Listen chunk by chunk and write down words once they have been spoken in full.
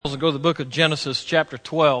Bibles and go to the book of Genesis chapter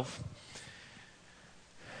 12.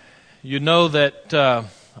 You know that,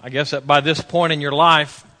 I guess that by this point in your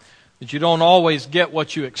life, that you don't always get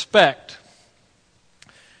what you expect.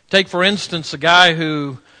 Take, for instance, a guy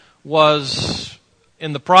who was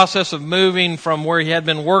in the process of moving from where he had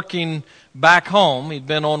been working back home. He'd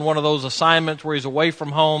been on one of those assignments where he's away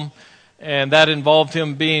from home, and that involved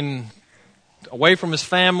him being away from his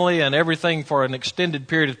family and everything for an extended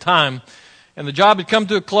period of time. And the job had come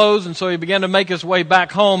to a close, and so he began to make his way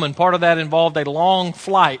back home, and part of that involved a long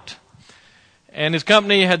flight. And his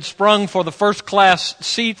company had sprung for the first class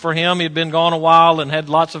seat for him. He had been gone a while and had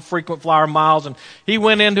lots of frequent flyer miles, and he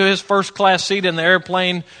went into his first class seat in the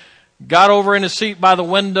airplane, got over in his seat by the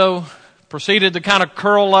window, proceeded to kind of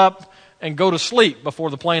curl up and go to sleep before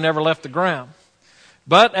the plane ever left the ground.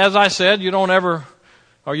 But as I said, you don't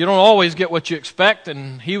always get what you expect,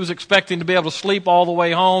 and he was expecting to be able to sleep all the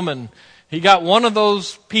way home, and he got one of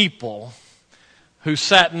those people who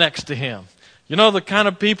sat next to him. You know the kind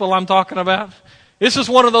of people I'm talking about? This is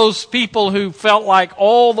one of those people who felt like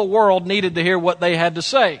all the world needed to hear what they had to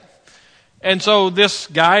say. And so this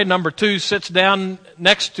guy, number 2, sits down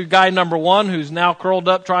next to guy number 1, who's now curled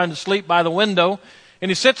up trying to sleep by the window. And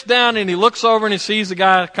he sits down and he looks over and he sees the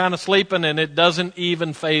guy kind of sleeping, and it doesn't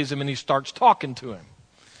even faze him, and he starts talking to him.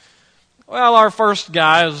 Well, our first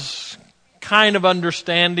guy is kind of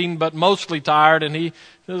understanding, but mostly tired, and he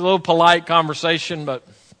was a little polite conversation, but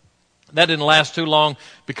that didn't last too long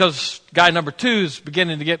because guy number 2 is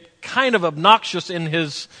beginning to get kind of obnoxious in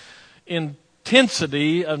his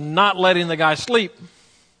intensity of not letting the guy sleep.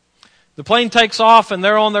 The plane takes off and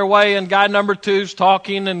they're on their way, and guy number 2's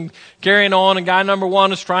talking and carrying on, and guy number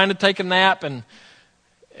 1 is trying to take a nap, and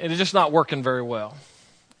it's just not working very well.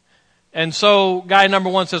 And so guy number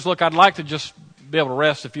 1 says, "Look, I'd like to just be able to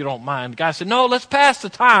rest if you don't mind." The guy said, "No, let's pass the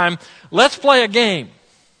time. Let's play a game."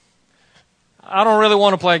 "I don't really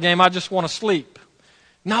want to play a game. I just want to sleep."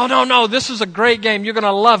 No, this is a great game. You're going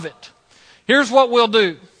to love it. Here's what we'll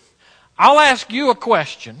do. I'll ask you a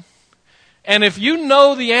question, and if you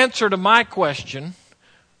know the answer to my question,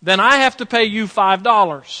 then I have to pay you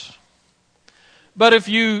 $5. But if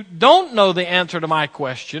you don't know the answer to my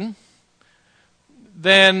question,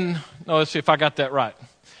 then, let's see if I got that right.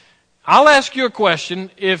 I'll ask you a question.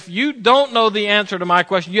 If you don't know the answer to my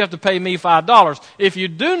question, you have to pay me $5. If you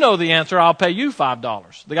do know the answer, I'll pay you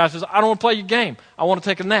 $5. The guy says, "I don't want to play your game. I want to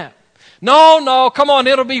take a nap." No, come on,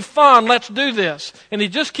 it'll be fun. Let's do this. And he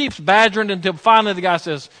just keeps badgering until finally the guy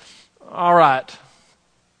says, "All right.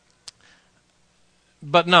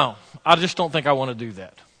 But no, I just don't think I want to do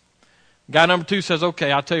that." Guy number 2 says,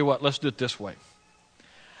 "Okay, I'll tell you what, let's do it this way.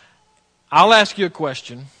 I'll ask you a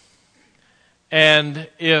question, and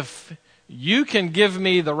if you can give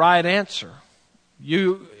me the right answer,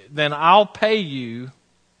 then I'll pay you."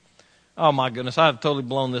 Oh my goodness, I've totally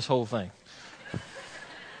blown this whole thing.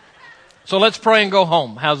 So let's pray and go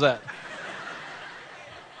home. How's that?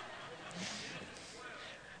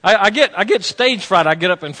 I get stage fright. I get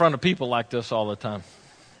up in front of people like this all the time.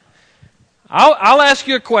 I'll ask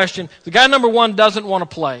you a question. The guy number 1 doesn't want to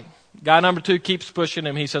play. Guy number 2 keeps pushing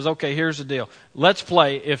him. He says, "Okay, here's the deal. Let's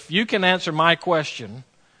play. If you can answer my question,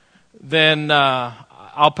 then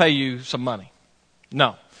I'll pay you some money."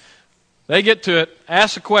 No. They get to it,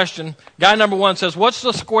 ask the question. Guy number 1 says, "What's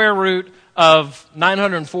the square root of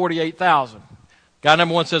 948,000? Guy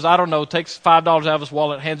number 1 says, "I don't know," takes $5 out of his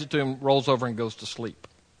wallet, hands it to him, rolls over and goes to sleep.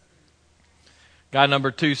 Guy number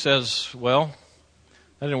 2 says, "Well,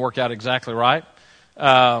 that didn't work out exactly right.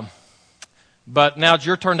 But now it's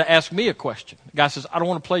your turn to ask me a question." The guy says, "I don't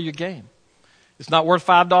want to play your game. It's not worth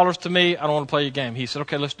 $5 to me. I don't want to play your game." He said,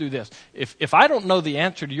 "Okay, let's do this. If I don't know the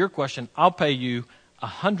answer to your question, I'll pay you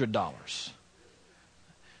 $100.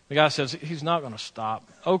 The guy says, he's not going to stop.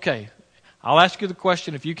 "Okay, I'll ask you the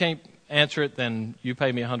question. If you can't answer it, then you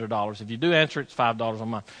pay me $100. If you do answer it, it's $5 on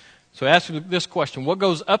mine." So he asks you this question: what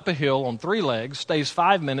goes up a hill on 3 legs, stays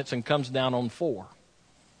 5 minutes, and comes down on 4?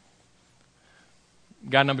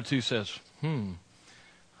 Guy number 2 says, "Well,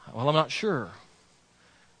 I'm not sure."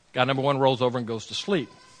 Guy number 1 rolls over and goes to sleep.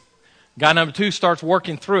 Guy number 2 starts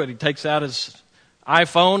working through it. He takes out his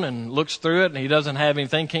iPhone and looks through it, and he doesn't have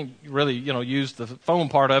anything, can't really, use the phone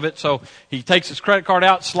part of it. So he takes his credit card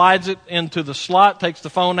out, slides it into the slot, takes the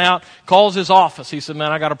phone out, calls his office. He said,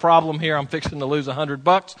 "Man, I got a problem here. I'm fixing to lose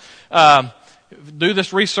 $100. Do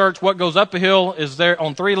this research. What goes up a hill is there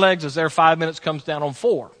on 3 legs, is there 5 minutes, comes down on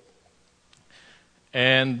 4.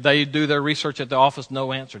 And they do their research at the office,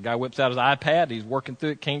 no answer. Guy whips out his iPad, he's working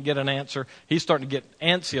through it, can't get an answer. He's starting to get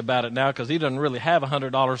antsy about it now because he doesn't really have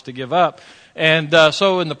 $100 to give up. And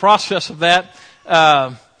so in the process of that,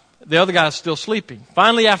 the other guy's still sleeping.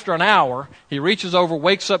 Finally, after an hour, he reaches over,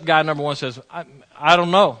 wakes up guy number one, says, I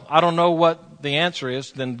don't know. I don't know what the answer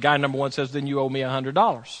is. Then guy number one says, then you owe me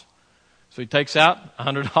 $100. So he takes out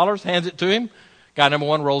 $100, hands it to him. Guy number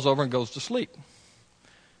one rolls over and goes to sleep.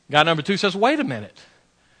 Guy number two says, wait a minute.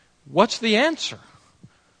 What's the answer?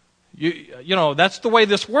 You know, that's the way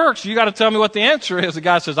this works. You got to tell me what the answer is. The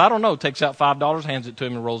guy says, I don't know. Takes out $5, hands it to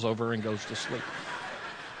him, and rolls over and goes to sleep.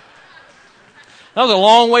 That was a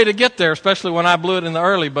long way to get there, especially when I blew it in the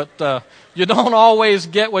early, but you don't always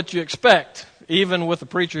get what you expect, even with a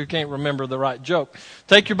preacher who can't remember the right joke.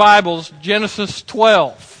 Take your Bibles, Genesis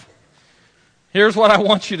 12. Here's what I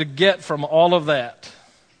want you to get from all of that.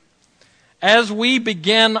 As we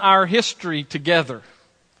begin our history together,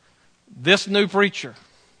 this new preacher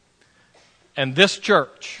and this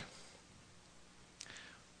church,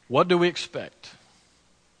 what do we expect?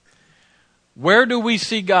 Where do we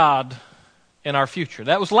see God in our future?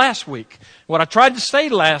 That was last week. What I tried to say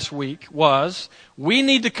last week was we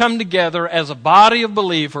need to come together as a body of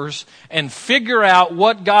believers and figure out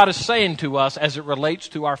what God is saying to us as it relates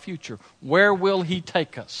to our future. Where will He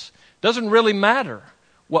take us? Doesn't really matter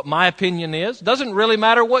what my opinion is. Doesn't really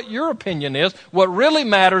matter what your opinion is. What really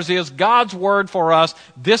matters is God's word for us.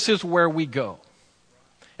 This is where we go.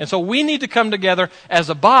 And so we need to come together as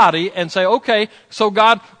a body and say, okay, so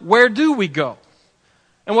God, where do we go?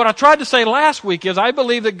 And what I tried to say last week is I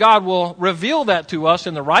believe that God will reveal that to us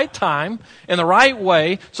in the right time, in the right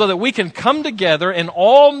way, so that we can come together in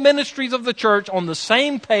all ministries of the church on the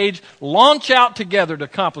same page, launch out together to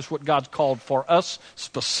accomplish what God's called for us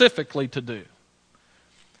specifically to do.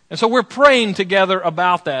 And so we're praying together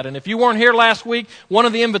about that. And if you weren't here last week, one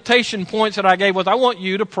of the invitation points that I gave was I want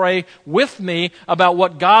you to pray with me about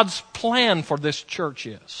what God's plan for this church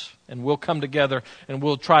is. And we'll come together and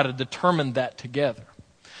we'll try to determine that together.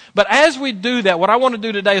 But as we do that, what I want to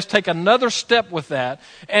do today is take another step with that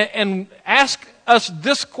and ask us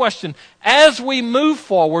this question. As we move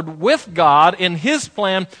forward with God in His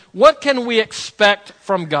plan, what can we expect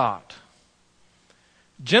from God?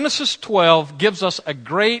 Genesis 12 gives us a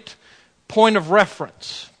great point of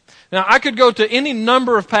reference. Now, I could go to any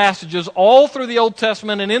number of passages all through the Old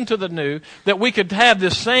Testament and into the New that we could have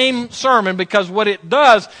this same sermon, because what it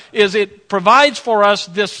does is it provides for us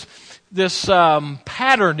this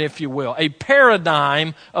pattern, if you will, a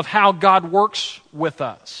paradigm of how God works with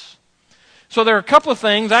us. So there are a couple of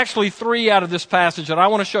things, actually 3 out of this passage that I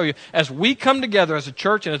want to show you. As we come together as a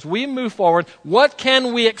church and as we move forward, what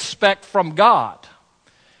can we expect from God?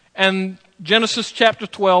 And Genesis chapter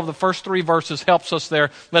 12, the first 3 verses helps us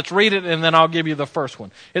there. Let's read it and then I'll give you the first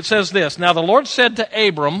one. It says this, Now the Lord said to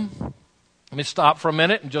Abram, let me stop for a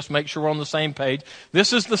minute and just make sure we're on the same page.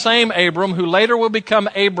 This is the same Abram who later will become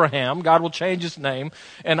Abraham. God will change his name.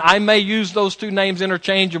 And I may use those 2 names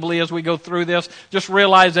interchangeably as we go through this. Just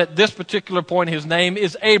realize at this particular point his name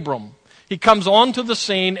is Abram. He comes onto the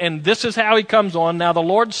scene, and this is how he comes on. Now the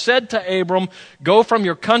Lord said to Abram, Go from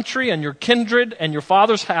your country and your kindred and your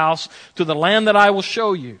father's house to the land that I will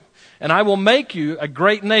show you. And I will make you a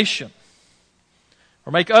great nation.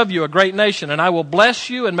 Or make of you a great nation, and I will bless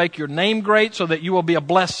you and make your name great so that you will be a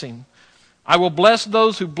blessing. I will bless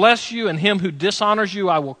those who bless you, and him who dishonors you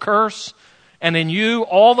I will curse, and in you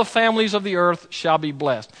all the families of the earth shall be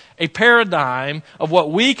blessed. A paradigm of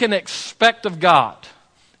what we can expect of God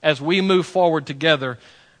as we move forward together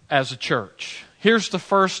as a church. Here's the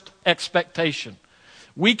first expectation.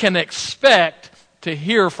 We can expect to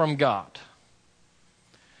hear from God.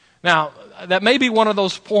 Now, that may be one of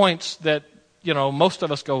those points that most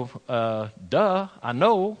of us go, duh, I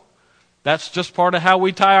know. That's just part of how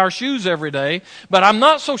we tie our shoes every day. But I'm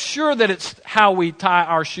not so sure that it's how we tie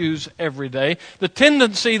our shoes every day. The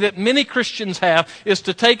tendency that many Christians have is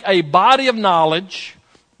to take a body of knowledge,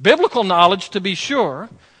 biblical knowledge to be sure,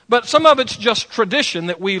 but some of it's just tradition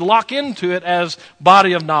that we lock into it as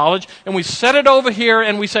body of knowledge, and we set it over here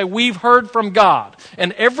and we say, we've heard from God.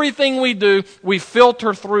 And everything we do, we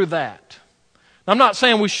filter through that. I'm not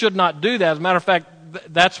saying we should not do that. As a matter of fact,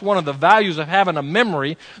 that's one of the values of having a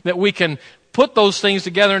memory, that we can put those things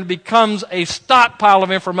together and it becomes a stockpile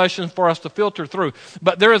of information for us to filter through.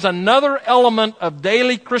 But there is another element of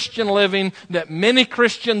daily Christian living that many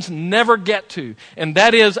Christians never get to, and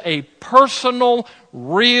that is a personal,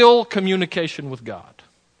 real communication with God.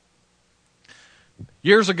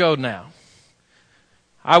 Years ago now,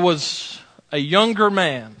 I was a younger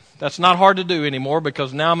man. That's not hard to do anymore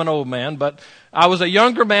because now I'm an old man, but I was a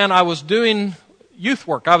younger man. I was doing youth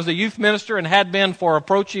work. I was a youth minister and had been for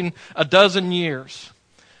approaching a dozen years.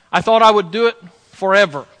 I thought I would do it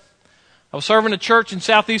forever. I was serving a church in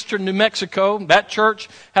southeastern New Mexico. That church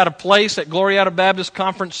had a place at Glorieta Baptist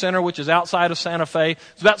Conference Center, which is outside of Santa Fe.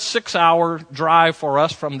 It's about a 6-hour drive for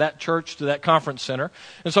us from that church to that conference center.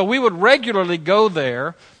 And so we would regularly go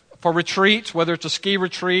there for retreats, whether it's a ski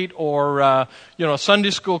retreat or a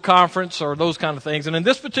Sunday school conference or those kind of things. And in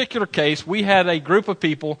this particular case, we had a group of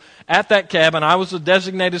people at that cabin. I was the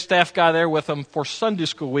designated staff guy there with them for Sunday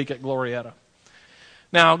school week at Glorieta.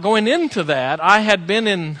 Now, going into that, I had been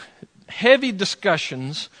in heavy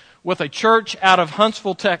discussions with a church out of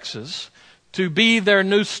Huntsville, Texas, to be their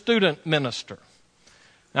new student minister.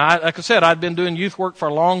 Now, like I said, I'd been doing youth work for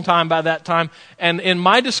a long time by that time, and in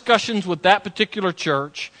my discussions with that particular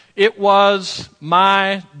church, it was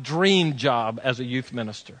my dream job as a youth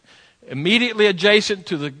minister. Immediately adjacent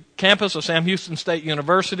to the campus of Sam Houston State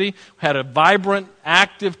University, had a vibrant,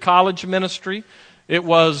 active college ministry. It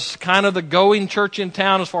was kind of the going church in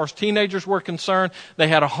town as far as teenagers were concerned. They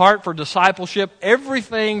had a heart for discipleship.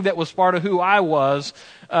 Everything that was part of who I was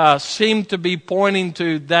seemed to be pointing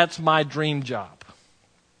to, that's my dream job.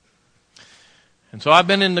 And so I've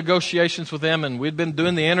been in negotiations with them, and we'd been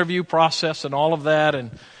doing the interview process and all of that,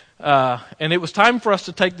 and it was time for us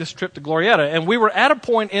to take this trip to Glorieta. And we were at a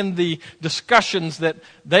point in the discussions that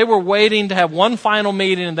they were waiting to have one final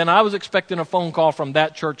meeting, and then I was expecting a phone call from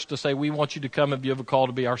that church to say, we want you to come if you have a call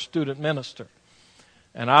to be our student minister.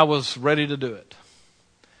 And I was ready to do it.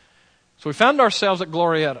 So we found ourselves at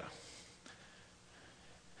Glorieta.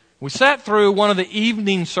 We sat through one of the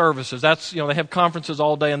evening services. That's, they have conferences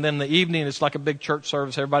all day, and then the evening it's like a big church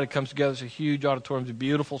service. Everybody comes together. It's a huge auditorium. It's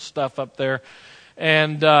beautiful stuff up there.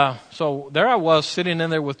 And so there I was sitting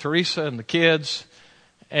in there with Teresa and the kids.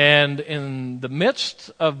 And in the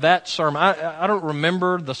midst of that sermon, I don't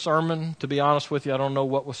remember the sermon, to be honest with you. I don't know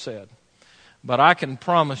what was said. But I can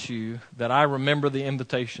promise you that I remember the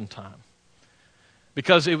invitation time.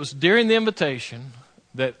 Because it was during the invitation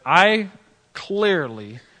that I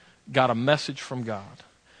clearly got a message from God.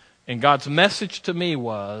 And God's message to me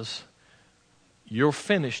was, you're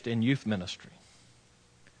finished in youth ministry.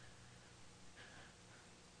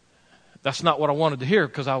 That's not what I wanted to hear,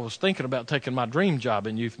 because I was thinking about taking my dream job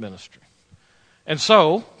in youth ministry. And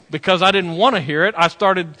so, because I didn't want to hear it, I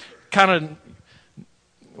started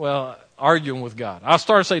arguing with God. I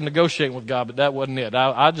started saying negotiating with God, but that wasn't it.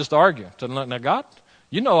 I just argued. So, now, God,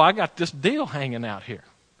 I got this deal hanging out here.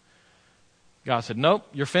 God said, nope,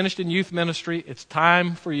 you're finished in youth ministry. It's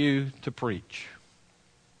time for you to preach.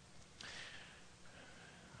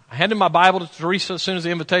 I handed my Bible to Teresa as soon as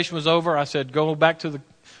the invitation was over. I said,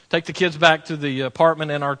 take the kids back to the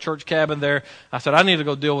apartment in our church cabin there. I said, I need to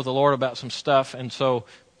go deal with the Lord about some stuff. And so,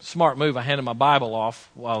 smart move, I handed my Bible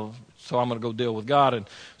off, so I'm going to go deal with God. And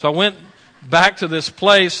so I went back to this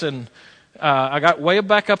place, and I got way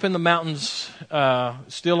back up in the mountains,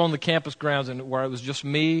 still on the campus grounds, and where it was just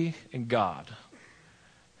me and God.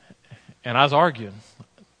 And I was arguing.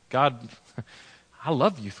 God, I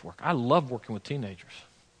love youth work. I love working with teenagers.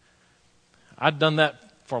 I'd done that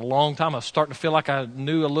for a long time. I was starting to feel like I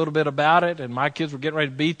knew a little bit about it, and my kids were getting ready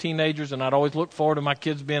to be teenagers, and I'd always look forward to my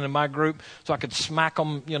kids being in my group so I could smack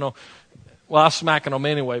them, Well, I was smacking them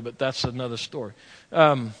anyway, but that's another story.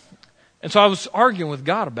 And so I was arguing with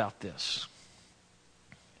God about this.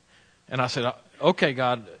 And I said, okay,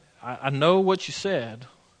 God, I know what you said,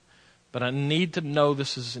 but I need to know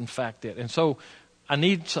this is in fact it. And so I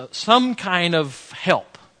need some kind of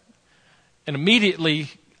help. And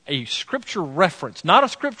immediately a scripture reference, not a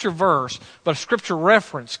scripture verse, but a scripture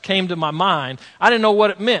reference came to my mind. I didn't know what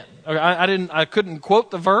it meant. I couldn't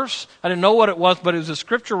quote the verse. I didn't know what it was, but it was a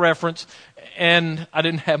scripture reference, and I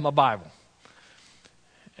didn't have my Bible.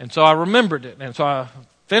 And so I remembered it. And so I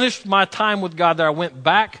finished my time with God there. I went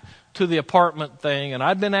back to the apartment thing, and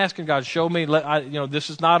I'd been asking God, show me, this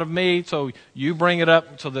is not of me, so you bring it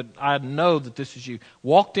up so that I know that this is you.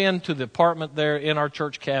 Walked into the apartment there in our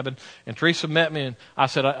church cabin, and Teresa met me, and I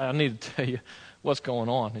said, I need to tell you what's going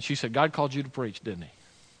on. And she said, God called you to preach, didn't he?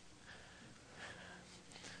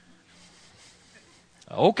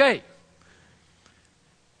 Okay.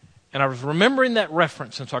 And I was remembering that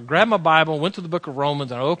reference, and so I grabbed my Bible, went to the book of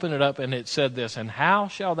Romans, and I opened it up, and it said this, and how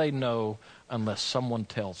shall they know unless someone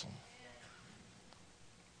tells them?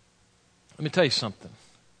 Let me tell you something.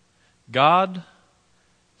 God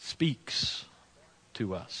speaks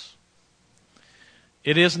to us.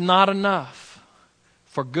 It is not enough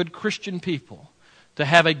for good Christian people to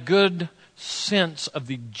have a good sense of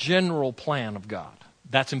the general plan of God.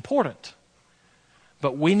 That's important.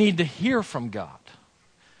 But we need to hear from God.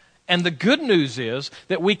 And the good news is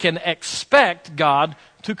that we can expect God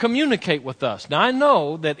to communicate with us. Now, I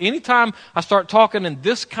know that anytime I start talking in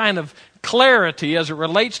this kind of clarity as it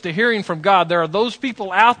relates to hearing from God, there are those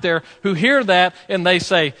people out there who hear that and they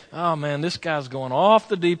say, oh man, this guy's going off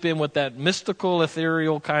the deep end with that mystical,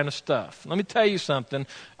 ethereal kind of stuff. Let me tell you something.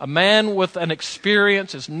 A man with an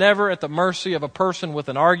experience is never at the mercy of a person with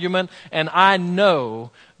an argument, and I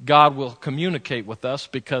know God will communicate with us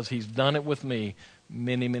because He's done it with me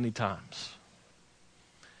many, many times.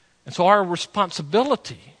 And so our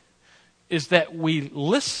responsibility is that we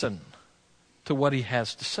listen to what He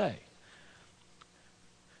has to say.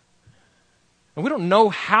 And we don't know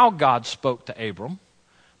how God spoke to Abram,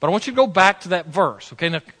 but I want you to go back to that verse. Okay,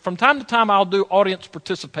 now from time to time I'll do audience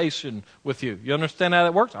participation with you. You understand how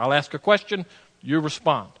that works? I'll ask a question, you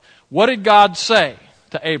respond. What did God say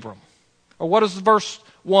to Abram? Or what does verse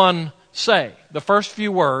 1 say? The first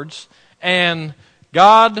few words, and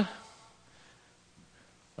God...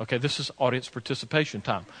 Okay, this is audience participation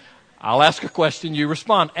time. I'll ask a question, you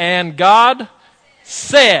respond. And God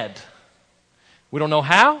said. We don't know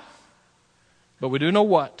how, but we do know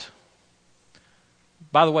what.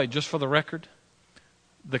 By the way, just for the record,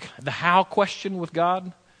 the how question with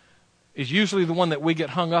God is usually the one that we get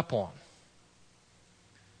hung up on.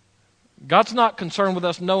 God's not concerned with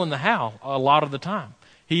us knowing the how a lot of the time.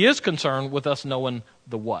 He is concerned with us knowing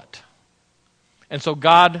the what. And so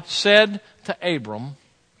God said to Abram,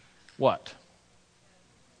 what?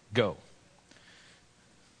 Go.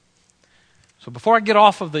 So before I get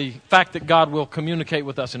off of the fact that God will communicate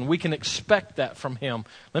with us and we can expect that from Him,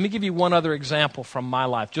 let me give you one other example from my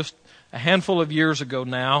life. Just a handful of years ago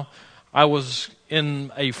now, I was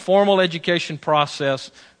in a formal education process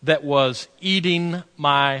that was eating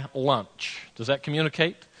my lunch. Does that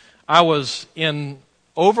communicate? I was in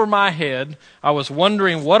over my head. I was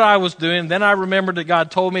wondering what I was doing. Then I remembered that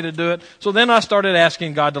God told me to do it. So then I started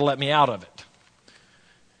asking God to let me out of it.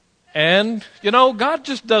 And, God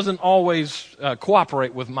just doesn't always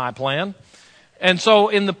cooperate with my plan. And so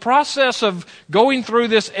in the process of going through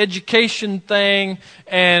this education thing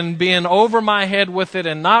and being over my head with it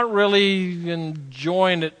and not really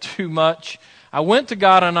enjoying it too much, I went to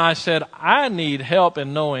God and I said, I need help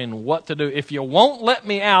in knowing what to do. If you won't let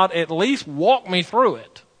me out, at least walk me through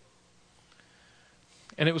it.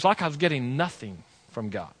 And it was like I was getting nothing from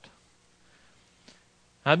God.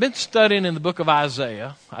 I'd been studying in the book of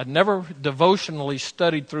Isaiah. I'd never devotionally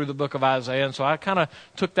studied through the book of Isaiah, and so I kind of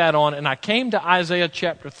took that on, and I came to Isaiah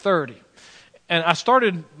chapter 30. And I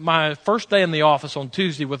started my first day in the office on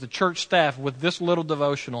Tuesday with the church staff with this little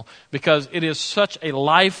devotional because it is such a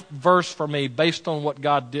life verse for me based on what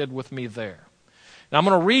God did with me there. Now I'm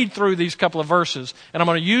going to read through these couple of verses and I'm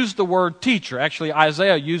going to use the word teacher. Actually,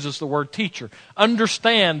 Isaiah uses the word teacher.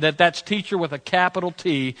 Understand that that's teacher with a capital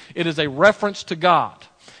T. It is a reference to God.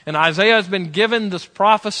 And Isaiah has been given this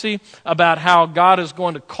prophecy about how God is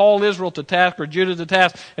going to call Israel to task or Judah to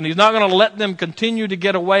task, and He's not going to let them continue to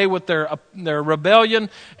get away with their rebellion,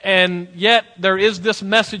 and yet there is this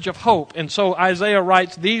message of hope. And so Isaiah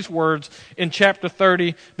writes these words in chapter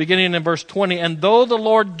 30, beginning in verse 20, and though the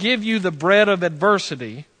Lord give you the bread of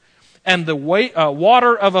adversity and the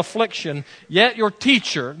water of affliction, yet your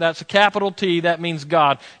teacher, that's a capital T, that means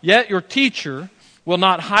God, yet your teacher will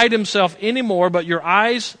not hide himself anymore, but your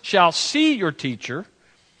eyes shall see your teacher,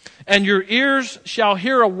 and your ears shall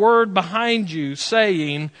hear a word behind you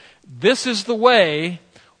saying, this is the way,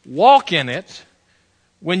 walk in it,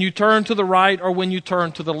 when you turn to the right or when you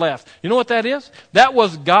turn to the left. You know what that is? That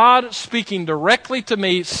was God speaking directly to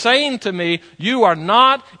me, saying to me, you are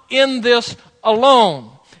not in this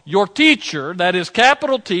alone. Your teacher, that is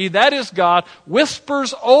capital T, that is God,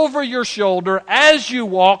 whispers over your shoulder as you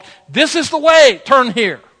walk, this is the way, turn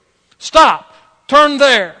here. Stop, turn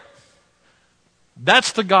there.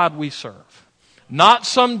 That's the God we serve. Not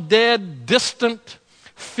some dead, distant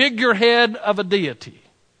figurehead of a deity.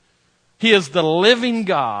 He is the living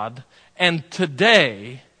God, and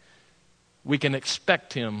today we can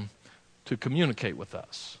expect Him to communicate with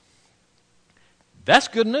us. That's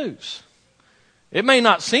good news. It may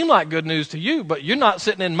not seem like good news to you, but you're not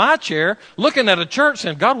sitting in my chair looking at a church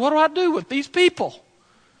saying, God, what do I do with these people?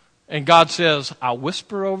 And God says, I'll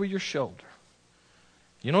whisper over your shoulder.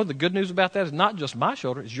 You know, the good news about that is not just my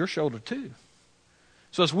shoulder, it's your shoulder too.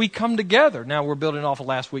 So as we come together, now we're building off of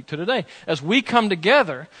last week to today, as we come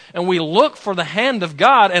together and we look for the hand of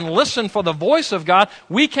God and listen for the voice of God,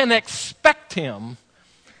 we can expect Him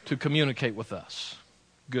to communicate with us.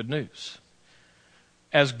 Good news.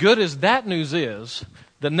 As good as that news is,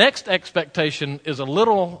 the next expectation is a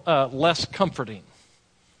little less comforting.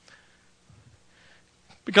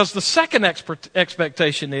 Because the second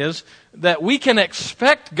expectation is that we can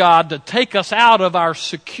expect God to take us out of our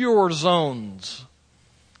secure zones.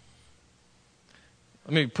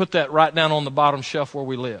 Let me put that right down on the bottom shelf where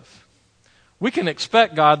we live. We can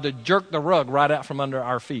expect God to jerk the rug right out from under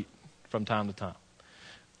our feet from time to time.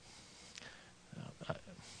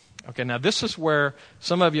 Okay, now this is where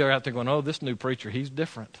some of you are out there going, oh, this new preacher, he's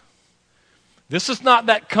different. This is not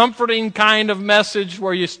that comforting kind of message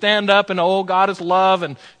where you stand up and, oh, God is love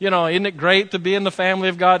and, isn't it great to be in the family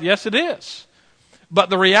of God? Yes, it is. But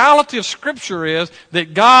the reality of Scripture is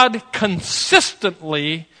that God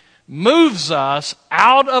consistently moves us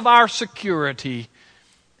out of our security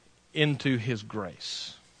into His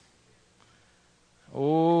grace.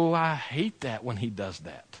 Oh, I hate that when He does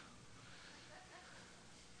that.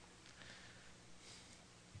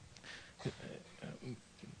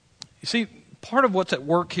 You see, part of what's at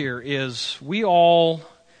work here is we all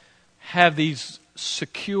have these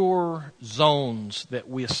secure zones that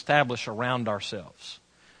we establish around ourselves.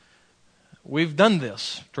 We've done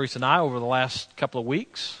this, Teresa and I, over the last couple of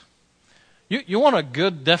weeks. You want a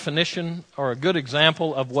good definition or a good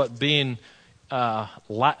example of what being not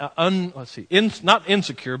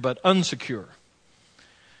insecure, but unsecure.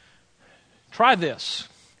 Try this.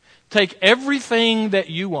 Take everything that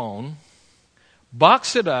you own,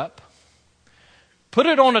 box it up, put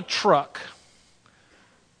it on a truck,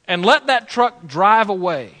 and let that truck drive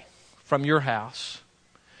away from your house.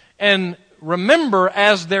 And remember,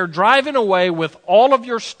 as they're driving away with all of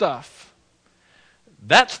your stuff,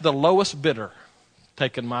 that's the lowest bidder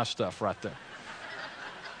taking my stuff right there.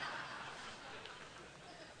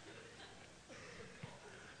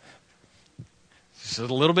 It's a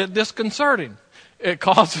little bit disconcerting. It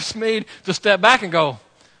causes me to step back and go,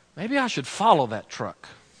 maybe I should follow that truck.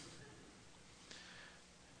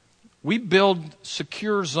 We build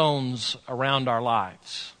secure zones around our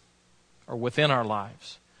lives or within our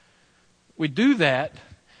lives. We do that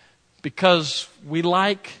because we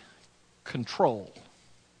like control.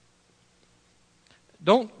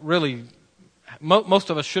 Most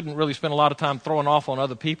of us shouldn't really spend a lot of time throwing off on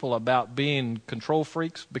other people about being control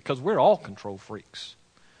freaks because we're all control freaks.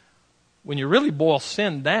 When you really boil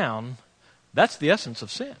sin down, that's the essence of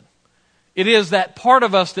sin. It is that part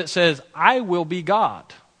of us that says, I will be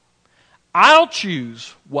God. I'll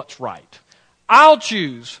choose what's right. I'll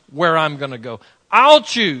choose where I'm going to go. I'll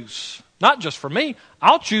choose, not just for me,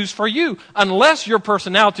 I'll choose for you, unless your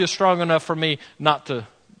personality is strong enough for me not to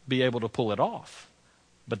be able to pull it off.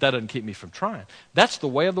 But that doesn't keep me from trying. That's the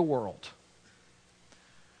way of the world.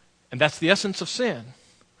 And that's the essence of sin.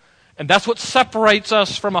 And that's what separates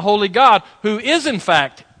us from a holy God who is in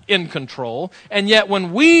fact in control. And yet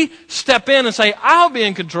when we step in and say, I'll be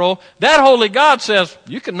in control, that holy God says,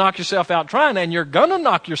 you can knock yourself out trying, and you're going to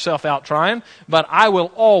knock yourself out trying, but I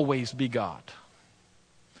will always be God.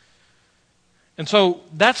 And so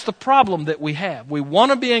that's the problem that we have. We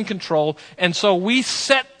want to be in control, and so we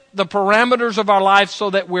set the parameters of our life so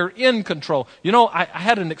that we're in control. I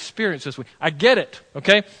had an experience this week. I get it,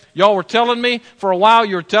 okay? Y'all were telling me for a while,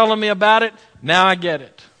 you were telling me about it. Now I get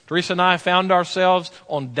it. Teresa and I found ourselves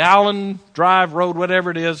on Dowling Drive Road,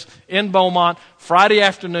 whatever it is, in Beaumont, Friday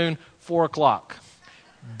afternoon, 4 o'clock.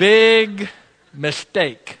 Big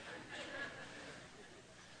mistake.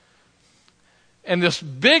 And this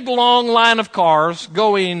big long line of cars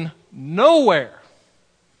going nowhere.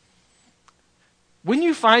 When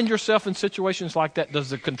you find yourself in situations like that,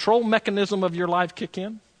 does the control mechanism of your life kick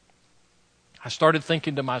in? I started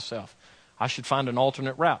thinking to myself, I should find an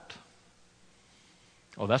alternate route.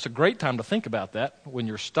 Oh, that's a great time to think about that when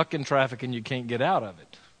you're stuck in traffic and you can't get out of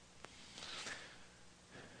it.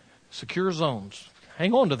 Secure zones.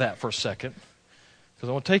 Hang on to that for a second, because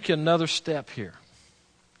I want to take you another step here.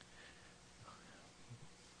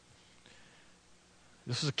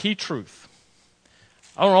 This is a key truth.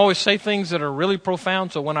 I don't always say things that are really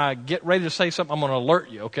profound, so when I get ready to say something, I'm going to alert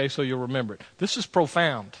you, okay, so you'll remember it. This is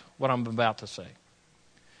profound, what I'm about to say.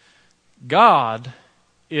 God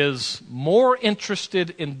is more interested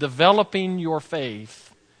in developing your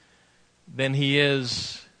faith than He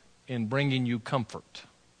is in bringing you comfort.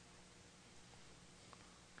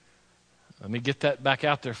 Let me get that back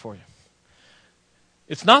out there for you.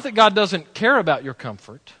 It's not that God doesn't care about your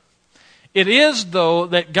comfort. It is, though,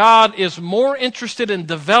 that God is more interested in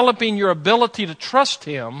developing your ability to trust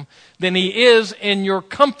Him than He is in your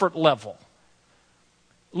comfort level.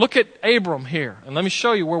 Look at Abram here, and let me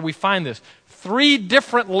show you where we find this. 3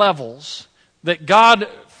 different levels that God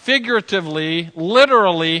figuratively,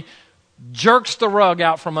 literally, jerks the rug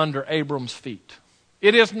out from under Abram's feet.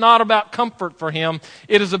 It is not about comfort for him.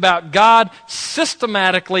 It is about God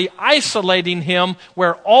systematically isolating him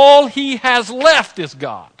where all he has left is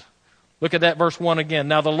God. Look at that verse 1 again.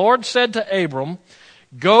 Now the Lord said to Abram,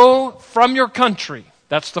 go from your country.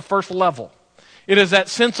 That's the first level. It is that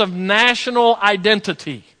sense of national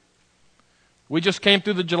identity. We just came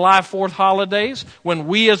through the July 4th holidays when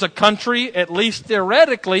we as a country, at least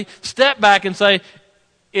theoretically, step back and say,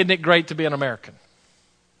 isn't it great to be an American?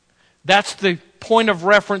 That's the point of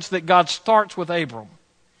reference that God starts with Abram.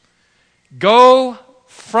 Go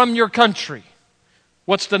from your country.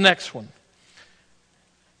 What's the next one?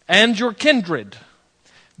 And your kindred.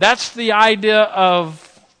 That's the idea of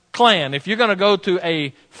clan. If you're going to go to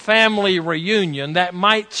a family reunion, that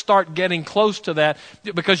might start getting close to that,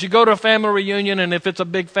 because you go to a family reunion, and if it's a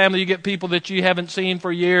big family, you get people that you haven't seen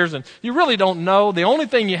for years and you really don't know. The only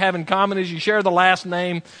thing you have in common is you share the last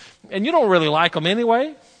name, and you don't really like them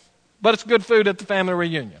anyway, but it's good food at the family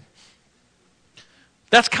reunion.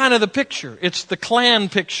 That's kind of the picture. It's the clan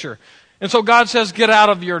picture. And so God says, get out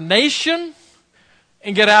of your nation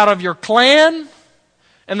and get out of your clan.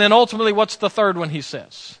 And then ultimately, what's the third one he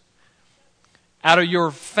says? Out of your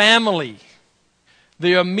family,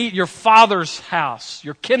 your father's house,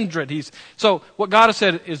 your kindred. So what God has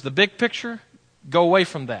said is the big picture, go away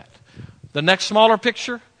from that. The next smaller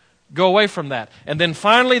picture, go away from that. And then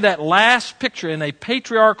finally, that last picture in a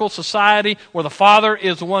patriarchal society where the father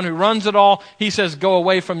is the one who runs it all, he says, go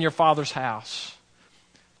away from your father's house.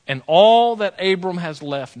 And all that Abram has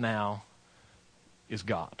left now is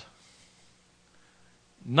God.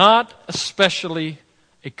 Not especially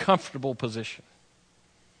a comfortable position.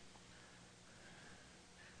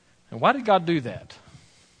 And why did God do that?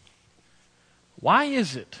 Why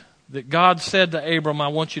is it that God said to Abram, I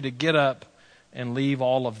want you to get up and leave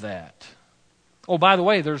all of that? Oh, by the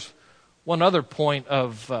way, there's one other point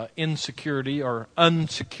of insecurity or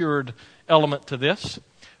unsecured element to this.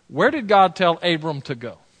 Where did God tell Abram to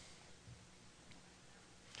go?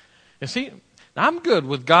 You see, I'm good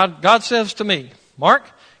with God. God says to me, Mark,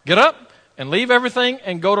 get up and leave everything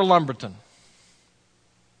and go to Lumberton.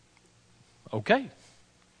 Okay.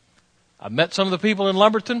 I've met some of the people in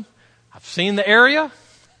Lumberton. I've seen the area.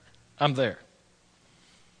 I'm there.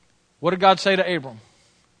 What did God say to Abram?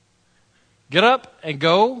 Get up and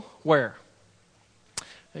go where?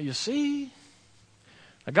 Now you see,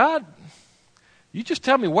 now God, you just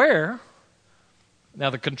tell me where.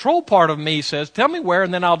 Now the control part of me says, tell me where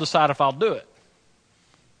and then I'll decide if I'll do it.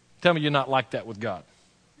 Tell me you're not like that with God.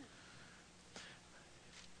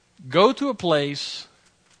 Go to a place,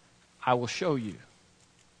 I will show you.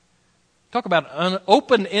 Talk about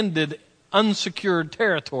open-ended, unsecured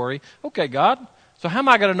territory. Okay, God, so how am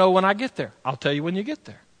I going to know when I get there? I'll tell you when you get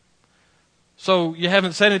there. So you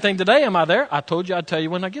haven't said anything today, am I there? I told you I'd tell you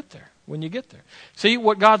when I get there, when you get there. See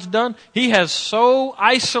what God's done? He has so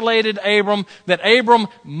isolated Abram that Abram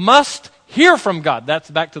must hear from God. That's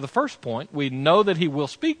back to the first point. We know that he will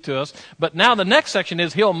speak to us, but now the next section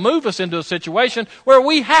is he'll move us into a situation where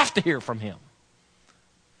we have to hear from him.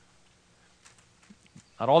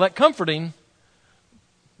 Not all that comforting,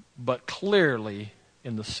 but clearly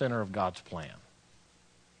in the center of God's plan.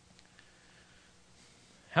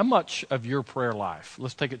 How much of your prayer life,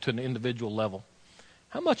 let's take it to an individual level,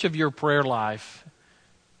 how much of your prayer life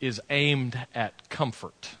is aimed at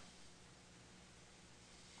comfort?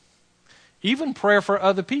 Even prayer for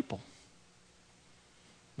other people.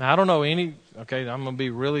 Now, I don't know okay, I'm going to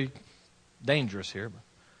be really dangerous here, but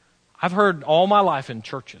I've heard all my life in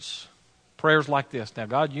churches prayers like this. Now,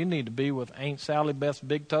 God, you need to be with Aunt Sally Beth's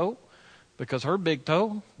big toe, because her big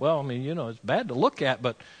toe, well, I mean, it's bad to look at,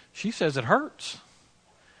 but she says it hurts.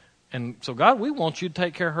 And so, God, we want you to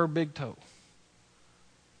take care of her big toe.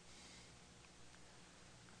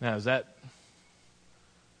 Now, is that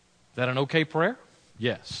an okay prayer?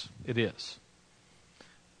 Yes, it is.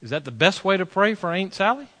 Is that the best way to pray for Aunt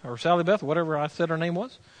Sally or Sally Beth, whatever I said her name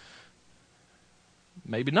was?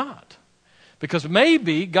 Maybe not. Because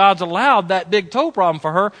maybe God's allowed that big toe problem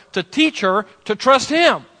for her to teach her to trust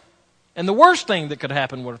Him. And the worst thing that could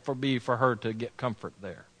happen would be for her to get comfort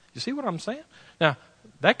there. You see what I'm saying? Now,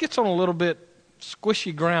 that gets on a little bit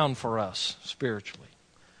squishy ground for us spiritually.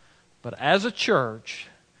 But as a church,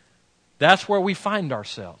 that's where we find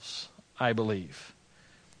ourselves, I believe.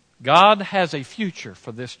 God has a future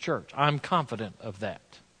for this church. I'm confident of that.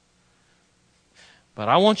 But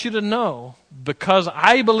I want you to know, because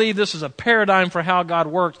I believe this is a paradigm for how God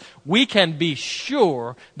works, we can be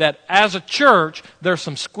sure that as a church, there's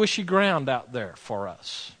some squishy ground out there for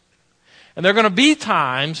us. And there are going to be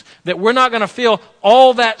times that we're not going to feel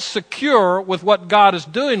all that secure with what God is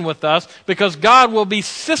doing with us, because God will be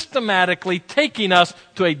systematically taking us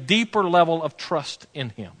to a deeper level of trust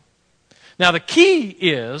in Him. Now, the key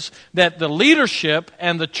is that the leadership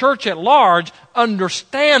and the church at large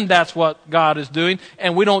understand that's what God is doing,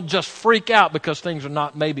 and we don't just freak out because things are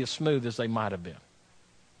not maybe as smooth as they might have been.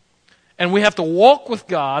 And we have to walk with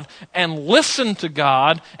God and listen to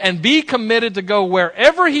God and be committed to go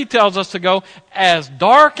wherever He tells us to go, as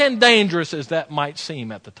dark and dangerous as that might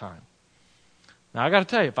seem at the time. Now, I got to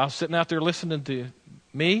tell you, if I was sitting out there listening to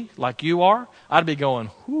me like you are, I'd be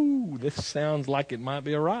going, whoo, this sounds like it might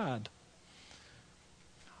be a ride.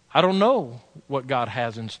 I don't know what God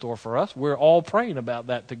has in store for us. We're all praying about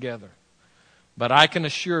that together. But I can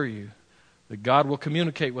assure you that God will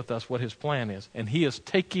communicate with us what His plan is. And He is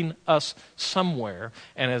taking us somewhere.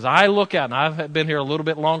 And as I look out, and I've been here a little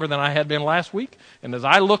bit longer than I had been last week, and as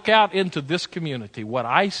I look out into this community, what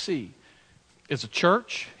I see is a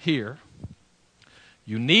church here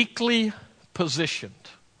uniquely positioned,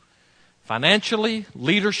 financially,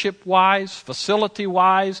 leadership-wise,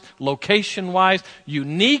 facility-wise, location-wise,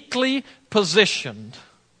 uniquely positioned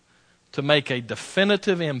to make a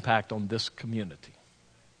definitive impact on this community.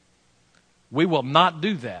 We will not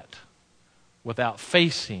do that without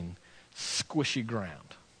facing squishy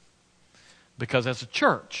ground. Because as a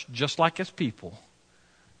church, just like as people,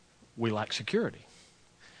 we like security.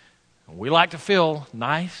 We like to feel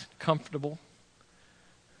nice, comfortable.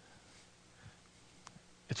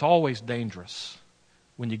 It's always dangerous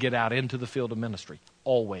when you get out into the field of ministry.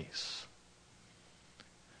 Always.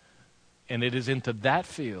 And it is into that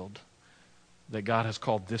field that God has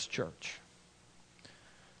called this church.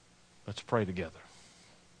 Let's pray together.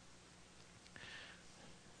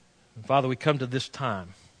 And Father, we come to this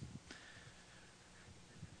time.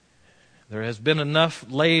 There has been enough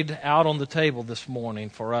laid out on the table this morning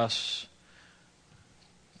for us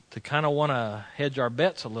to kind of want to hedge our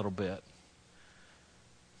bets a little bit.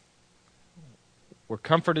 We're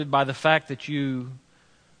comforted by the fact that you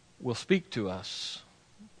will speak to us.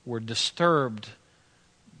 We're disturbed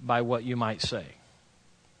by what you might say.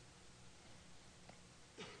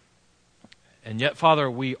 And yet, Father,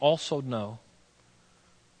 we also know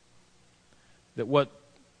that what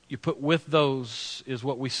you put with those is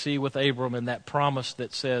what we see with Abram and that promise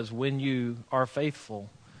that says, when you are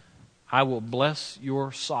faithful, I will bless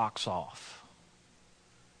your socks off.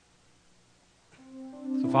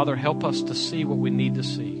 So, Father, help us to see what we need to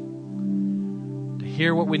see, to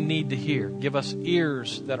hear what we need to hear. Give us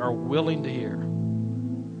ears that are willing to hear,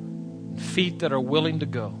 feet that are willing to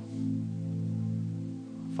go,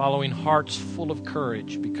 following hearts full of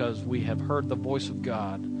courage because we have heard the voice of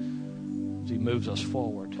God as He moves us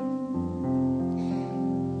forward.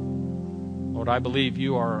 Lord, I believe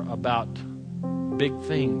you are about big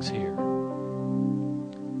things here.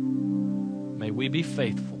 May we be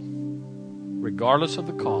faithful, regardless of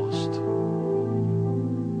the cost.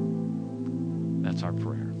 That's our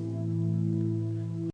prayer.